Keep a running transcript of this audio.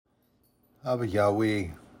Abba Yahweh,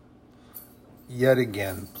 yet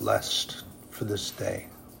again blessed for this day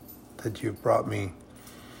that you've brought me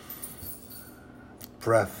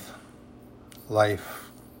breath, life,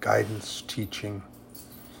 guidance, teaching,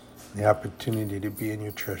 the opportunity to be in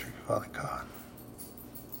your treasury, Father God.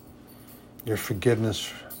 Your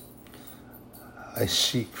forgiveness I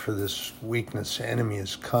seek for this weakness. The enemy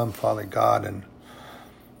has come, Father God, and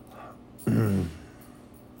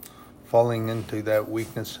falling into that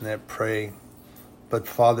weakness and that prey. But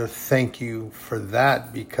Father, thank you for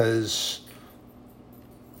that, because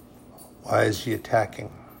why is he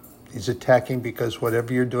attacking? He's attacking because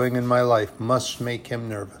whatever you're doing in my life must make him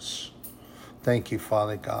nervous. Thank you,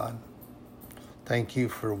 Father God. Thank you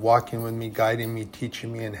for walking with me, guiding me,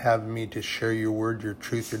 teaching me, and having me to share your word, your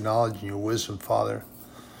truth, your knowledge, and your wisdom, Father.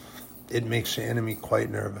 It makes the enemy quite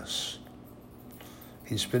nervous.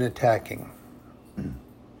 He's been attacking.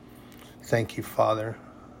 Thank you, Father.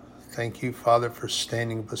 Thank you, Father, for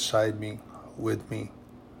standing beside me, with me.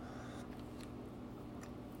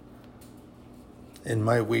 In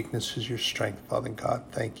my weakness is your strength, Father God.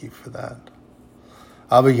 Thank you for that.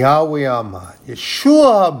 Abba Yahweh Aman,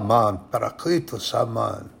 Yeshua Aman, Parakletos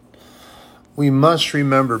Aman. We must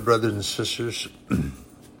remember, brothers and sisters,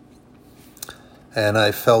 and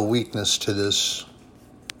I felt weakness to this.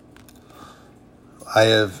 I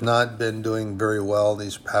have not been doing very well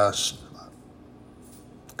these past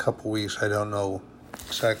couple weeks. I don't know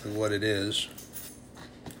exactly what it is,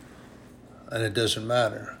 and it doesn't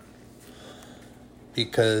matter,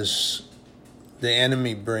 because the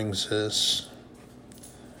enemy brings this,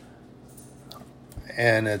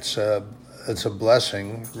 and it's a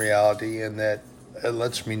blessing, reality, in that it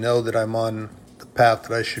lets me know that I'm on the path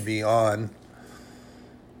that I should be on.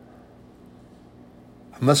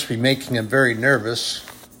 I must be making him very nervous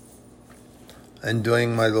and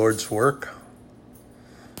doing my Lord's work,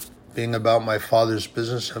 being about my Father's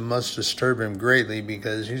business. It must disturb him greatly,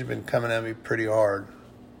 because he's been coming at me pretty hard.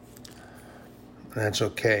 And that's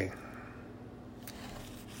okay,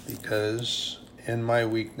 because in my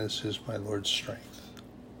weakness is my Lord's strength.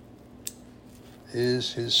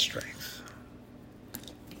 Is his strength.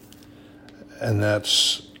 And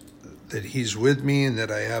that's that he's with me and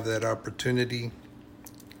that I have that opportunity.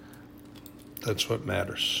 That's what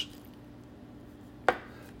matters.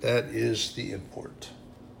 That is the import.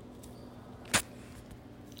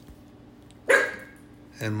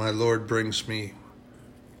 And my Lord brings me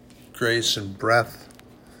grace and breath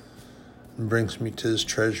and brings me to his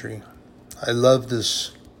treasury. I love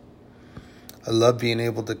this. I love being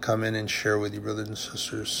able to come in and share with you, brothers and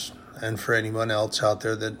sisters, and for anyone else out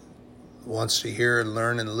there that wants to hear and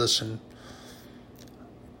learn and listen.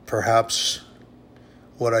 Perhaps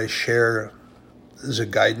what I share is a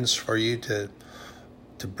guidance for you to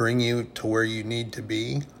bring you to where you need to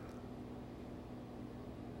be.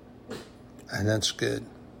 And that's good.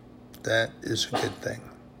 That is a good thing.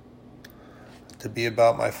 To be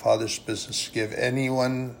about my Father's business, to give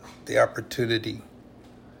anyone the opportunity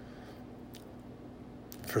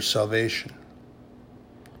for salvation,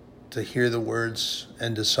 to hear the words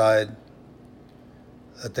and decide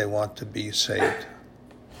that they want to be saved.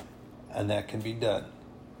 And that can be done.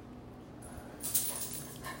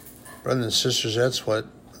 Brothers and sisters, that's what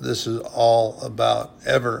this is all about,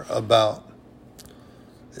 ever about,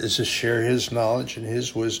 is to share his knowledge and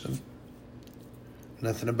his wisdom.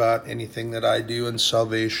 Nothing about anything that I do in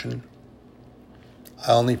salvation.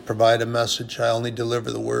 I only provide a message. I only deliver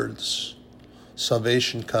the words.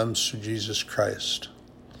 Salvation comes through Jesus Christ.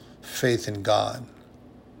 Faith in God.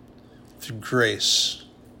 Through grace.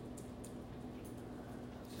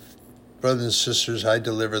 Brothers and sisters, I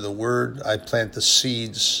deliver the word. I plant the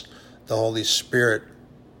seeds. The Holy Spirit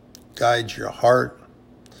guides your heart.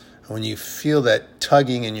 And when you feel that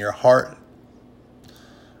tugging in your heart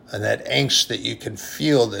and that angst that you can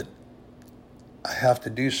feel that I have to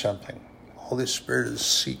do something, the Holy Spirit is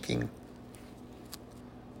seeking.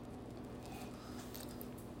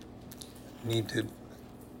 You need to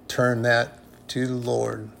turn that to the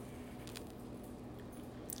Lord.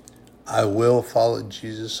 I will follow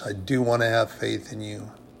Jesus. I do want to have faith in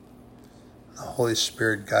you. The Holy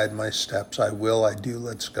Spirit guide my steps. I will, I do,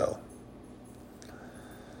 let's go.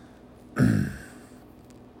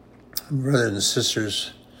 Brothers and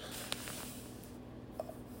sisters,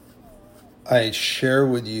 I share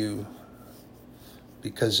with you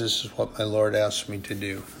because this is what my Lord asked me to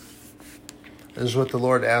do. This is what the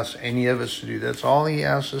Lord asks any of us to do. That's all he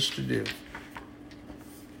asks us to do.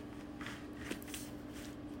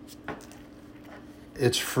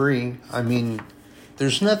 It's free. I mean,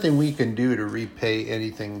 there's nothing we can do to repay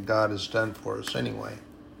anything God has done for us anyway.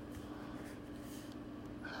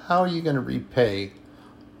 How are you going to repay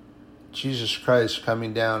Jesus Christ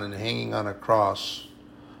coming down and hanging on a cross,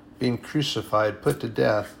 being crucified, put to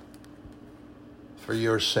death for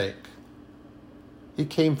your sake? He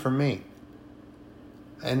came for me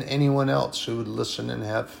and anyone else who would listen and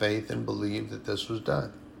have faith and believe that this was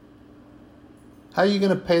done. How are you going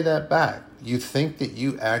to pay that back? You think that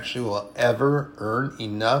you actually will ever earn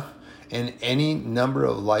enough in any number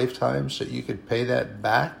of lifetimes that you could pay that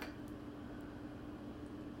back?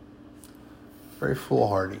 Very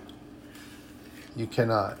foolhardy. You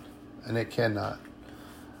cannot, and it cannot.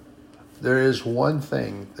 There is one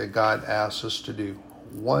thing that God asks us to do.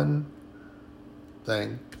 One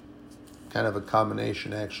thing, kind of a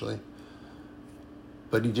combination actually.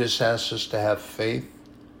 But he just asks us to have faith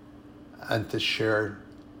and to share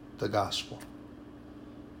the gospel.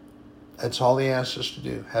 That's all he asks us to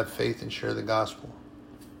do. Have faith and share the gospel.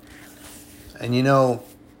 And you know,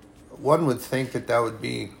 one would think that that would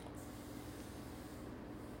be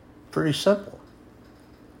pretty simple.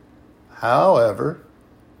 However,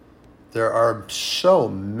 there are so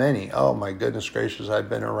many, oh my goodness gracious, I've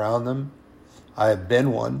been around them. I have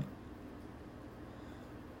been one.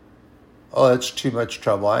 Oh, it's too much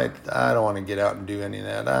trouble. I don't want to get out and do any of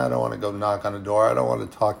that. I don't want to go knock on a door. I don't want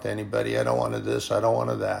to talk to anybody. I don't want to this. I don't want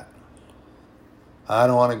to that. I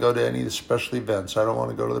don't want to go to any of the special events. I don't want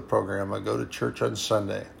to go to the program. I go to church on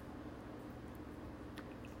Sunday.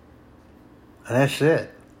 And that's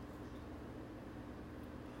it.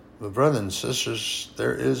 But brothers and sisters,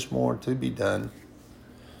 there is more to be done.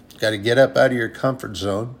 You've got to get up out of your comfort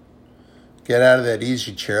zone. Get out of that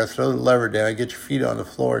easy chair. Throw the lever down. Get your feet on the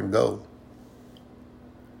floor and go.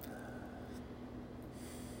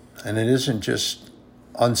 And it isn't just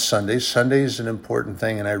on Sunday. Sunday is an important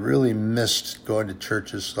thing, and I really missed going to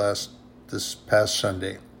church this past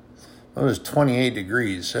Sunday. It was 28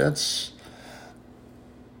 degrees. I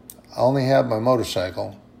only have my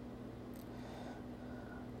motorcycle,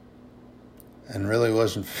 and really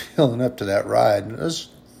wasn't feeling up to that ride. It's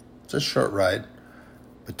a short ride,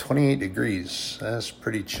 but 28 degrees, that's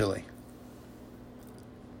pretty chilly.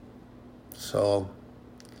 So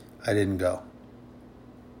I didn't go.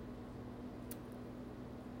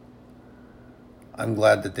 I'm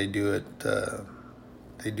glad that they do it.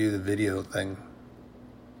 They do the video thing.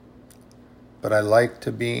 But I like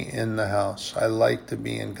to be in the house. I like to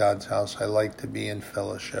be in God's house. I like to be in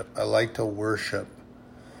fellowship. I like to worship.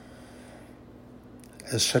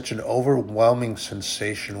 It's such an overwhelming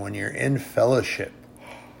sensation when you're in fellowship.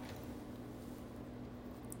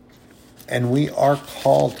 And we are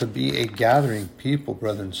called to be a gathering people,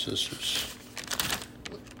 brothers and sisters.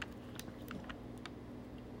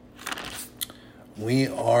 We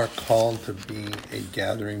are called to be a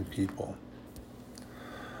gathering people.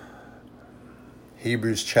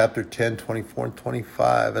 Hebrews chapter 10, 24 and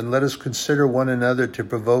 25. And let us consider one another to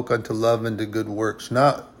provoke unto love and to good works,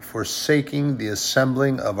 not forsaking the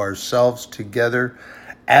assembling of ourselves together,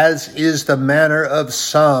 as is the manner of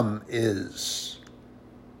some is,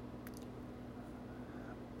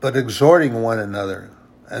 but exhorting one another,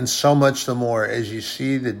 and so much the more as you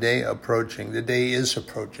see the day approaching. The day is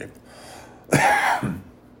approaching.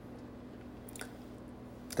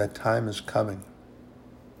 That time is coming.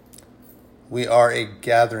 We are a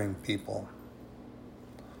gathering people.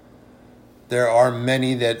 There are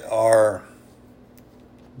many that are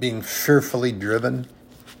being fearfully driven,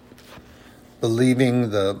 believing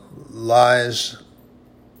the lies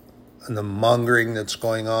and the mongering that's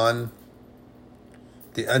going on,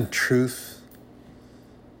 the untruth,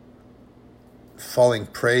 falling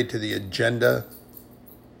prey to the agenda.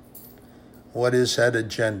 What is that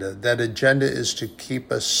agenda? That agenda is to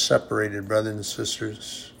keep us separated, brothers and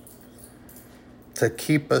sisters, to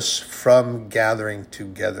keep us from gathering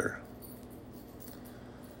together.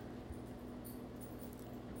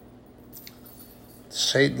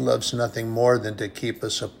 Satan loves nothing more than to keep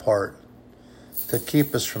us apart, to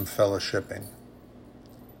keep us from fellowshipping,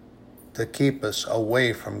 to keep us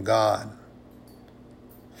away from God,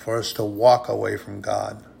 for us to walk away from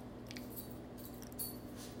God.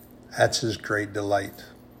 That's his great delight.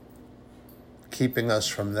 Keeping us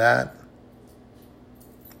from that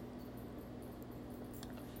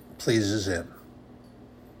pleases him.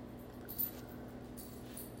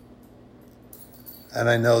 And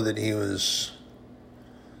I know that he was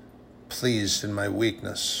pleased in my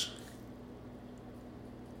weakness.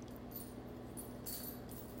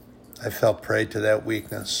 I fell prey to that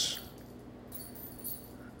weakness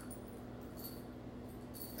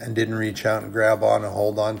and didn't reach out and grab on and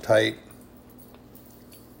hold on tight.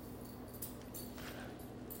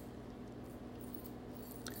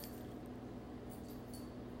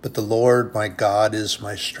 But the Lord my God is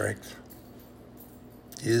my strength.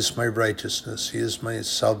 He is my righteousness. He is my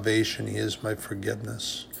salvation. He is my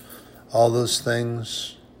forgiveness. All those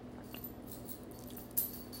things.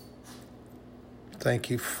 Thank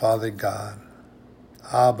you, Father God.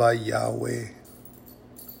 Abba Yahweh.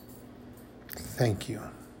 Thank you.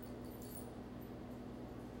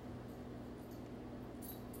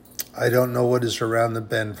 I don't know what is around the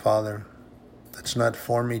bend, Father. That's not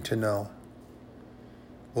for me to know.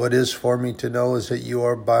 What is for me to know is that you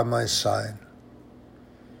are by my side,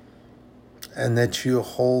 and that you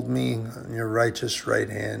hold me in your righteous right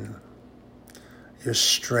hand, your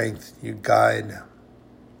strength, you guide,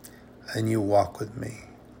 and you walk with me.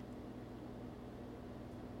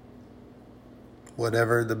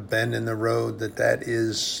 Whatever the bend in the road, that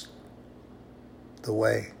is the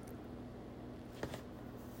way.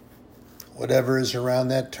 Whatever is around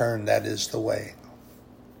that turn, that is the way.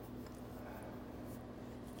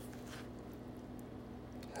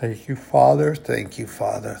 Thank you, Father. Thank you,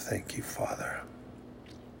 Father. Thank you, Father.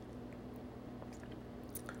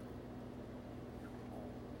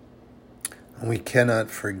 And we cannot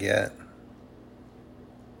forget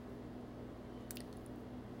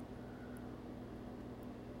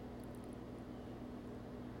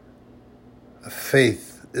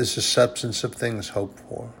faith is the substance of things hoped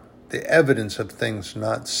for, the evidence of things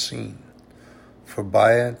not seen. For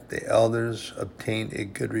by it the elders obtained a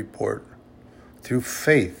good report. Through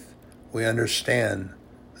faith we understand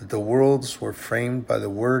that the worlds were framed by the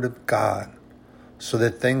word of God, so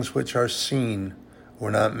that things which are seen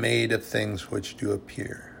were not made of things which do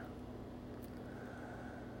appear.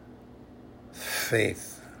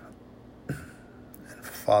 Faith in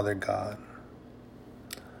Father God.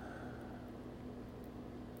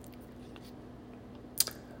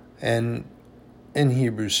 And in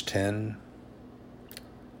Hebrews 10,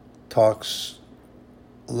 talks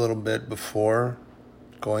a little bit before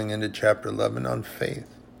going into chapter 11 on faith.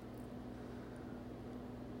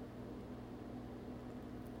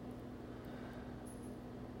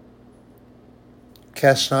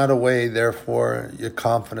 Cast not away, therefore, your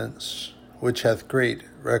confidence, which hath great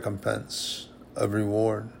recompense of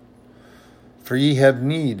reward. For ye have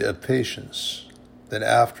need of patience, that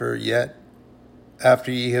after ye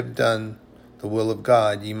have done the will of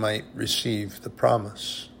God, ye might receive the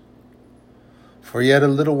promise. For yet a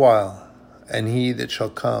little while, and he that shall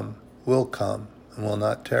come will come, and will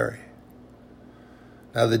not tarry.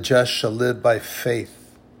 Now the just shall live by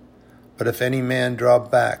faith. But if any man draw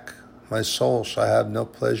back, my soul shall have no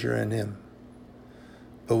pleasure in him.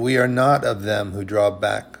 But we are not of them who draw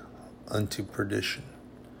back unto perdition,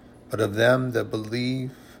 but of them that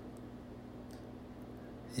believe,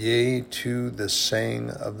 yea, to the saving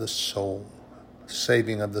of the soul.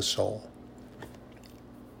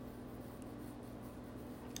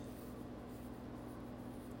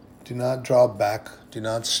 Do not draw back. Do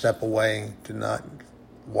not step away. Do not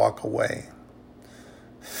walk away.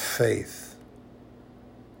 Faith.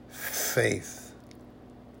 Faith.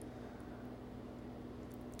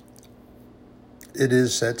 It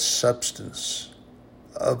is that substance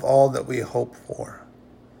of all that we hope for.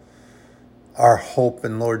 Our hope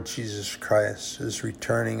in Lord Jesus Christ is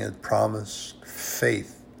returning as promised.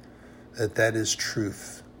 Faith that is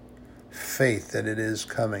truth. Faith that it is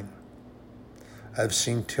coming. I've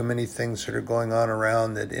seen too many things that are going on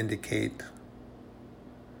around that indicate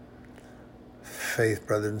faith,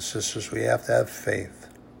 brothers and sisters. We have to have faith.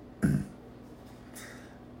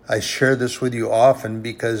 I share this with you often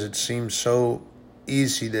because it seems so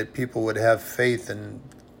easy that people would have faith in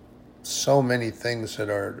so many things that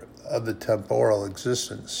are of the temporal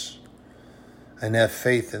existence and have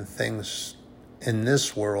faith in things in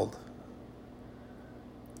this world.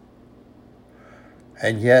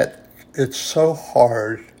 And yet, it's so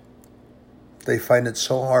hard. They find it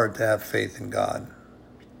so hard to have faith in God.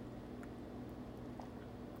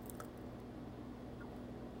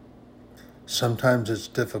 Sometimes it's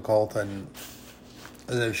difficult, and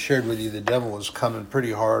as I've shared with you, the devil is coming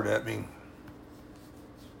pretty hard at me.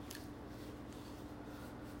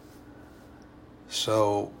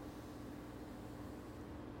 So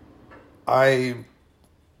I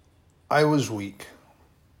was weak.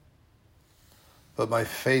 But my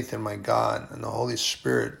faith in my God and the Holy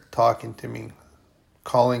Spirit talking to me,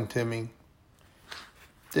 calling to me,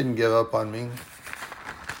 didn't give up on me.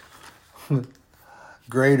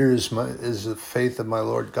 Greater is the faith of my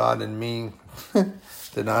Lord God in me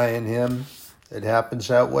than I in him. It happens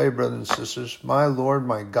that way, brothers and sisters. My Lord,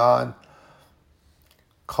 my God,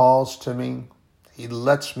 calls to me. He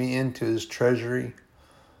lets me into his treasury.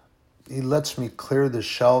 He lets me clear the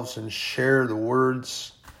shelves and share the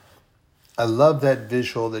words I love that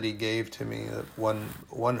visual that he gave to me that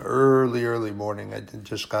one early morning. I had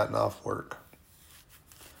just gotten off work.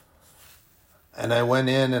 And I went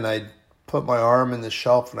in and I put my arm in the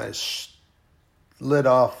shelf and I slid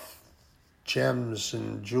off gems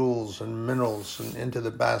and jewels and minerals and into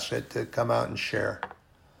the basket to come out and share.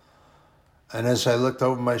 And as I looked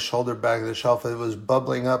over my shoulder back of the shelf, it was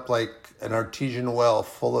bubbling up like an artesian well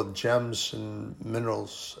full of gems and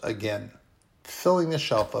minerals again, filling the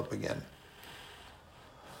shelf up again.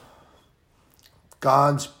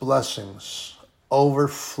 God's blessings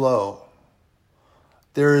overflow.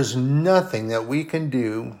 There is nothing that we can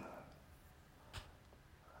do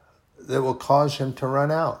that will cause him to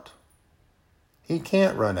run out. He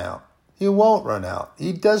can't run out. He won't run out.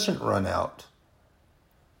 He doesn't run out.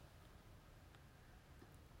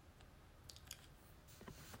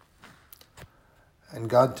 And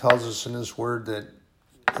God tells us in his word that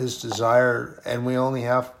his desire, and we only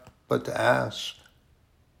have but to ask,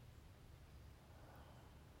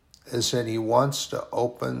 is that he wants to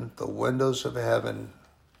open the windows of heaven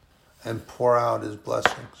and pour out his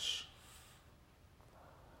blessings.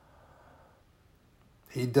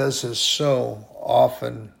 He does this so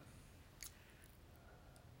often.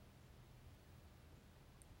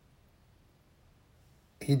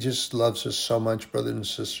 He just loves us so much, brothers and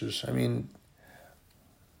sisters. I mean,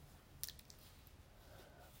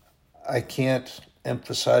 I can't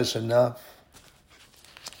emphasize enough.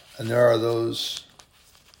 And there are those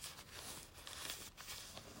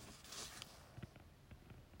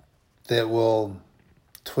that will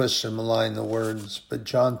twist and malign the words. But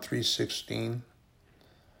John 3:16,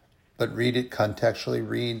 but read it contextually,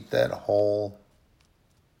 read that whole.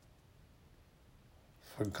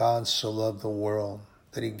 For God so loved the world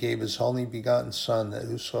that he gave his only begotten Son, that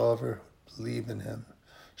whosoever believe in him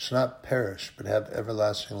shall not perish, but have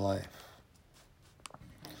everlasting life.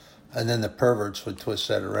 And then the perverts would twist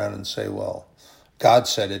that around and say, well, God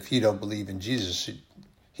said if you don't believe in Jesus,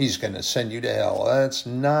 he's going to send you to hell. Well, that's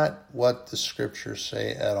not what the scriptures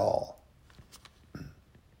say at all.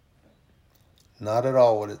 Not at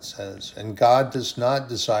all what it says. And God does not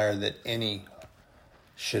desire that any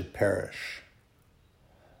should perish.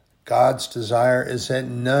 God's desire is that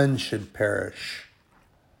none should perish.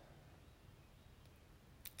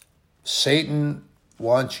 Satan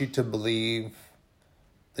wants you to believe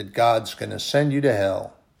that God's going to send you to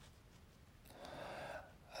hell.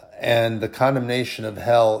 And the condemnation of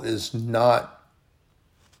hell is not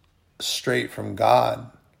straight from God.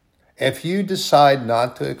 If you decide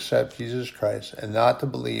not to accept Jesus Christ and not to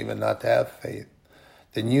believe and not to have faith,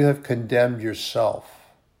 then you have condemned yourself.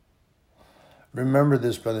 Remember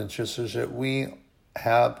this, brothers and sisters, that we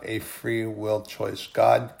have a free will choice.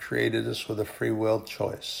 God created us with a free will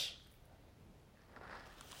choice.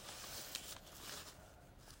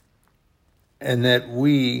 And that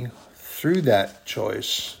we, through that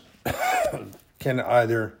choice, can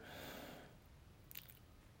either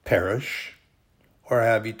perish or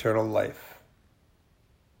have eternal life.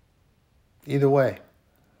 Either way.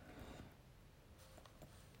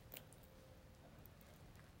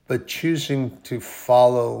 But choosing to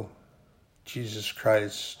follow Jesus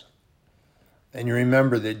Christ, and you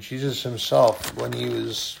remember that Jesus himself, when he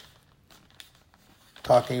was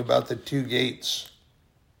talking about the two gates,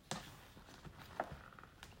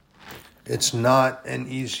 it's not an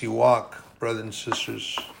easy walk, brothers and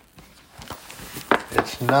sisters.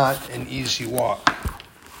 It's not an easy walk.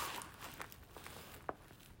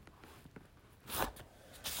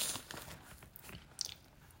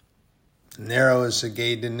 Narrow is the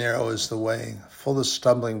gate and narrow is the way, full of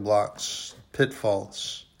stumbling blocks,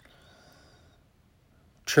 pitfalls,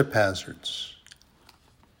 trip hazards.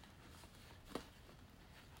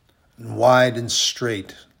 And wide and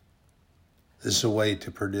straight is the way to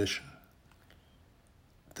perdition.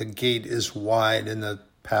 The gate is wide and the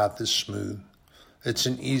path is smooth. It's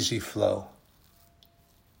an easy flow.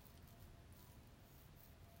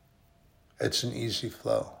 It's an easy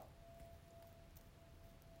flow.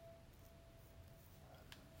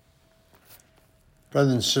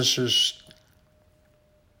 Brothers and sisters,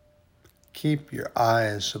 keep your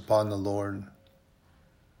eyes upon the Lord.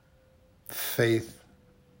 Faith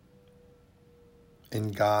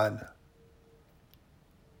in God.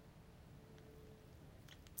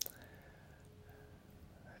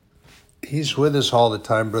 He's with us all the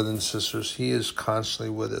time, brothers and sisters. He is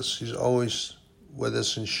constantly with us. He's always with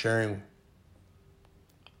us and sharing.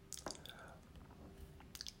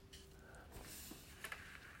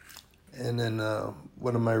 And in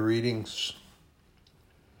one of my readings,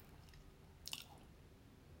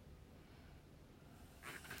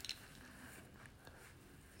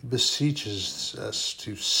 He beseeches us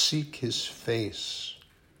to seek his face.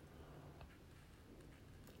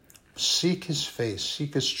 Seek his face.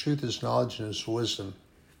 Seek his truth, his knowledge, and his wisdom.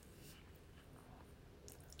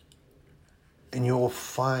 And you will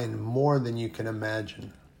find more than you can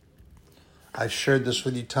imagine. I've shared this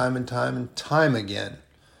with you time and time again.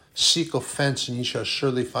 Seek offense, and ye shall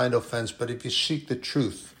surely find offense. But if you seek the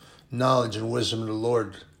truth, knowledge, and wisdom of the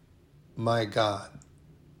Lord, my God,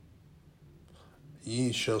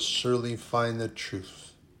 ye shall surely find the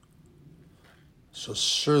truth. So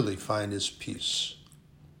surely find his peace.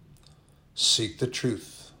 Seek the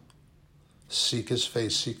truth. Seek his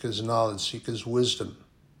face. Seek his knowledge. Seek his wisdom.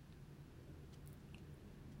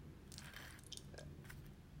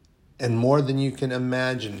 And more than you can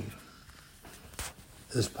imagine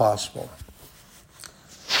is possible.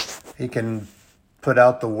 He can put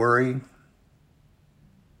out the worry.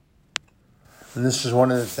 And this is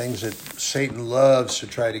one of the things that Satan loves to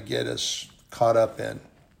try to get us caught up in.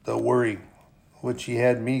 The worry, which he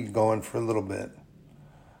had me going for a little bit.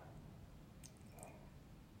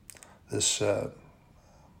 This, not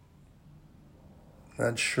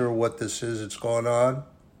sure what this is that's going on.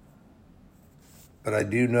 But I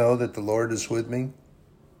do know that the Lord is with me.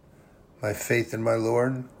 My faith in my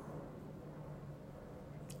Lord.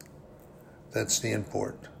 That's the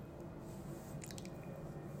import.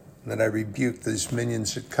 And that I rebuke these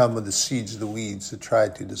minions that come with the seeds of the weeds that try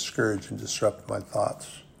to discourage and disrupt my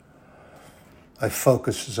thoughts. My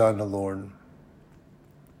focus is on the Lord.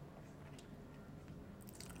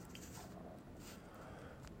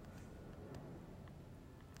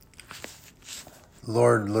 The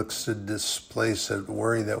Lord looks to displace that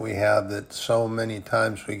worry that we have that so many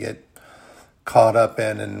times we get caught up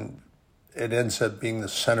in, and it ends up being the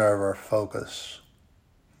center of our focus.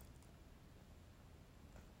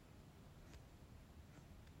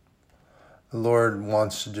 The Lord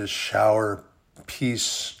wants to just shower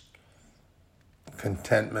peace,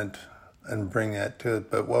 contentment, and bring that to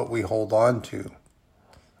it. But what we hold on to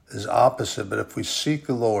is opposite. But if we seek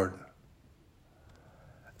the Lord,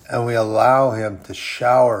 and we allow him to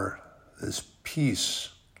shower this peace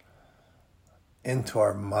into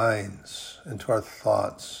our minds, into our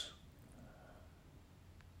thoughts,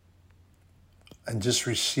 and just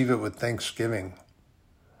receive it with thanksgiving.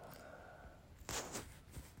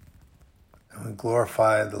 And we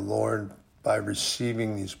glorify the Lord by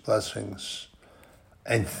receiving these blessings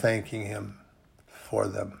and thanking him for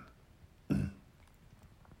them.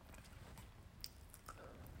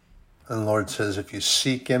 And the Lord says, if you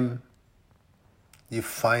seek him, you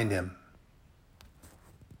find him.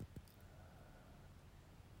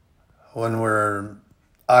 When we're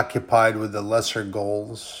occupied with the lesser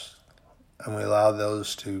goals and we allow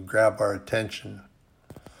those to grab our attention,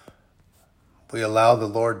 we allow the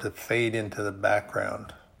Lord to fade into the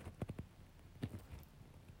background.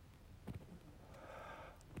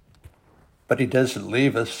 But he doesn't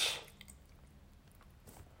leave us.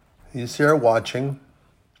 He's there watching.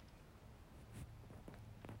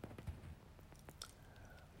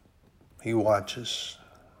 He watches.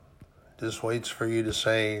 Just waits for you to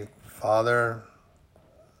say, Father,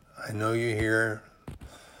 I know you're here.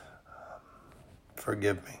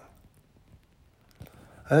 Forgive me.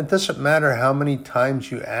 And it doesn't matter how many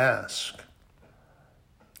times you ask.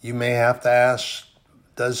 You may have to ask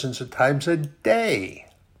dozens of times a day.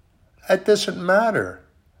 That doesn't matter.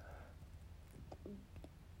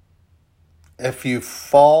 If you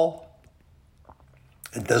fall,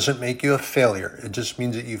 it doesn't make you a failure. It just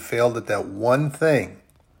means that you failed at that one thing.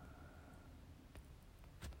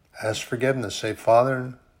 Ask forgiveness. Say,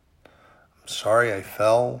 Father, I'm sorry I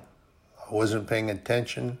fell. I wasn't paying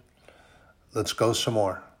attention. Let's go some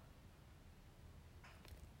more.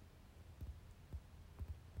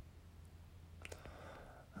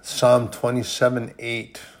 Psalm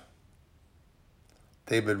 27:8.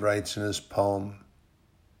 David writes in his poem.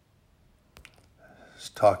 He's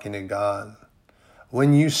talking to God.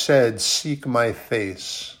 When you said, seek my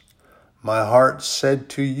face, my heart said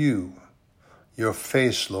to you, your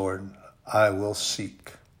face, Lord, I will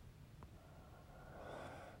seek.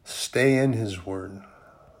 Stay in his word.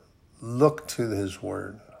 Look to his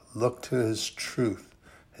word. Look to his truth,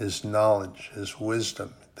 his knowledge, his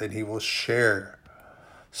wisdom that he will share.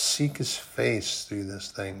 Seek his face through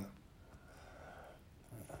this thing.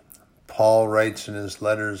 Paul writes in his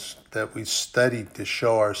letters that we study to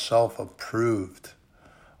show ourselves approved.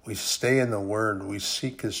 We stay in the word. We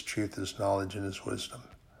seek his truth, his knowledge, and his wisdom.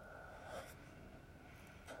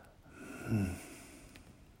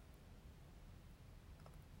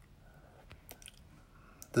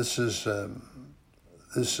 This is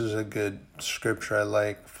a good scripture I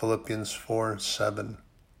like. Philippians 4:7.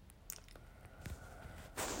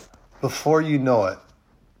 Before you know it,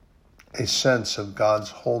 a sense of God's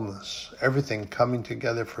wholeness, everything coming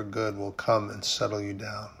together for good, will come and settle you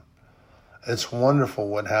down. It's wonderful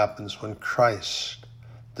what happens when Christ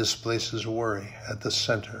displaces worry at the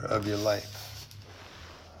center of your life.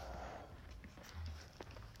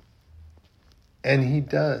 And he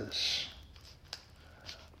does.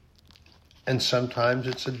 And sometimes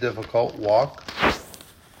it's a difficult walk,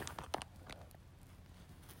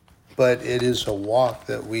 but it is a walk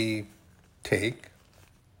that we take.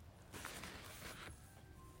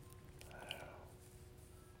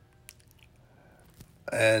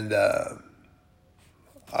 And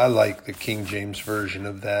I like the King James Version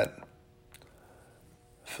of that.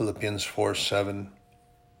 Philippians 4:7.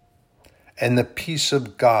 And the peace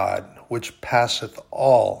of God, which passeth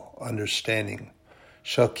all understanding,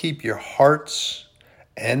 shall keep your hearts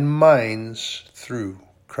and minds through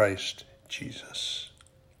Christ Jesus.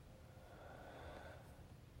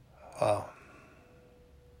 Wow.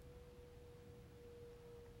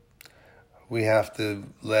 We have to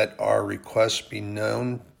let our requests be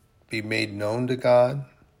made known to God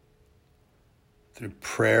through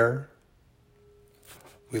prayer.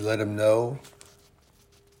 We let him know.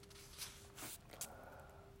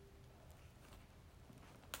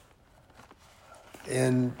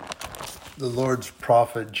 In the Lord's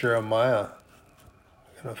prophet Jeremiah,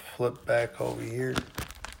 I'm going to flip back over here.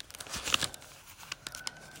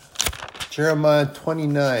 Jeremiah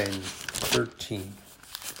 29:13.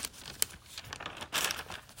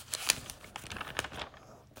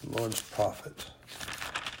 The Lord's prophet.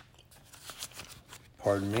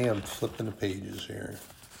 Pardon me, I'm flipping the pages here.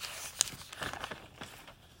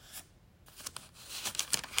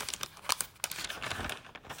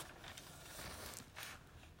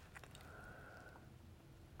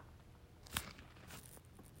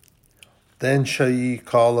 Then shall ye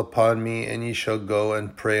call upon me, and ye shall go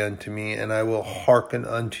and pray unto me, and I will hearken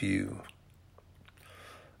unto you.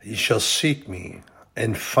 Ye shall seek me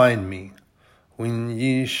and find me, when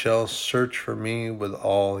ye shall search for me with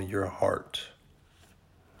all your heart.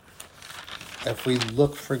 If we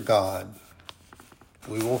look for God,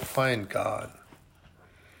 we will find God.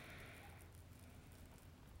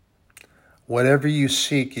 Whatever you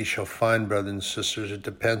seek, ye shall find, brothers and sisters. It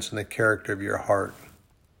depends on the character of your heart.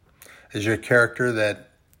 Is your character that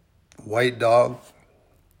white dog,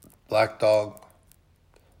 black dog,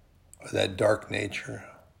 or that dark nature?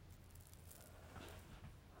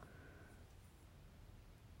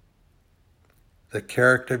 The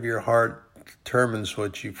character of your heart determines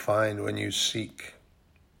what you find when you seek.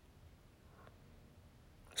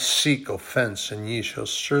 Seek offense, and ye shall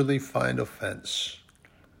surely find offense.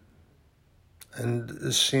 And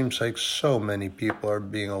it seems like so many people are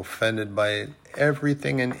being offended by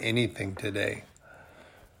everything and anything today.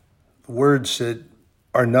 Words that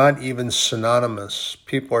are not even synonymous,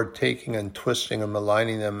 people are taking and twisting and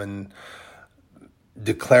maligning them and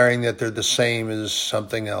declaring that they're the same as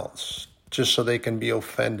something else, just so they can be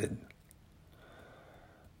offended.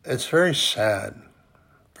 It's very sad,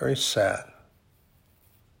 very sad.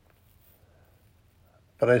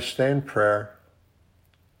 But I stay in prayer.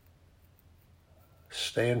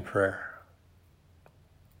 Stay in prayer.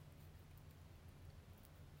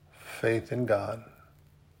 Faith in God.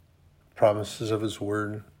 Promises of his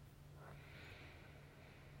word.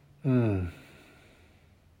 Brothers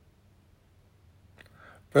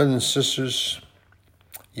and sisters,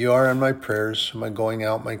 you are in my prayers, my going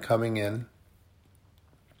out, my coming in.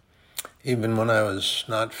 Even when I was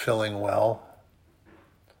not feeling well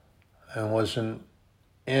and wasn't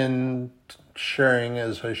in sharing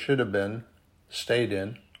as I should have been, stayed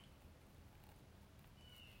in,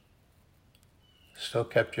 still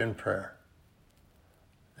kept you in prayer.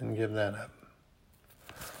 Didn't give that up.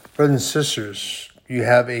 Brothers and sisters, you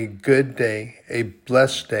have a good day, a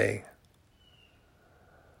blessed day.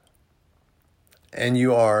 And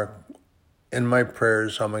you are in my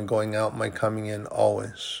prayers on my going out, my coming in,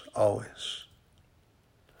 always, always.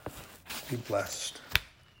 Be blessed.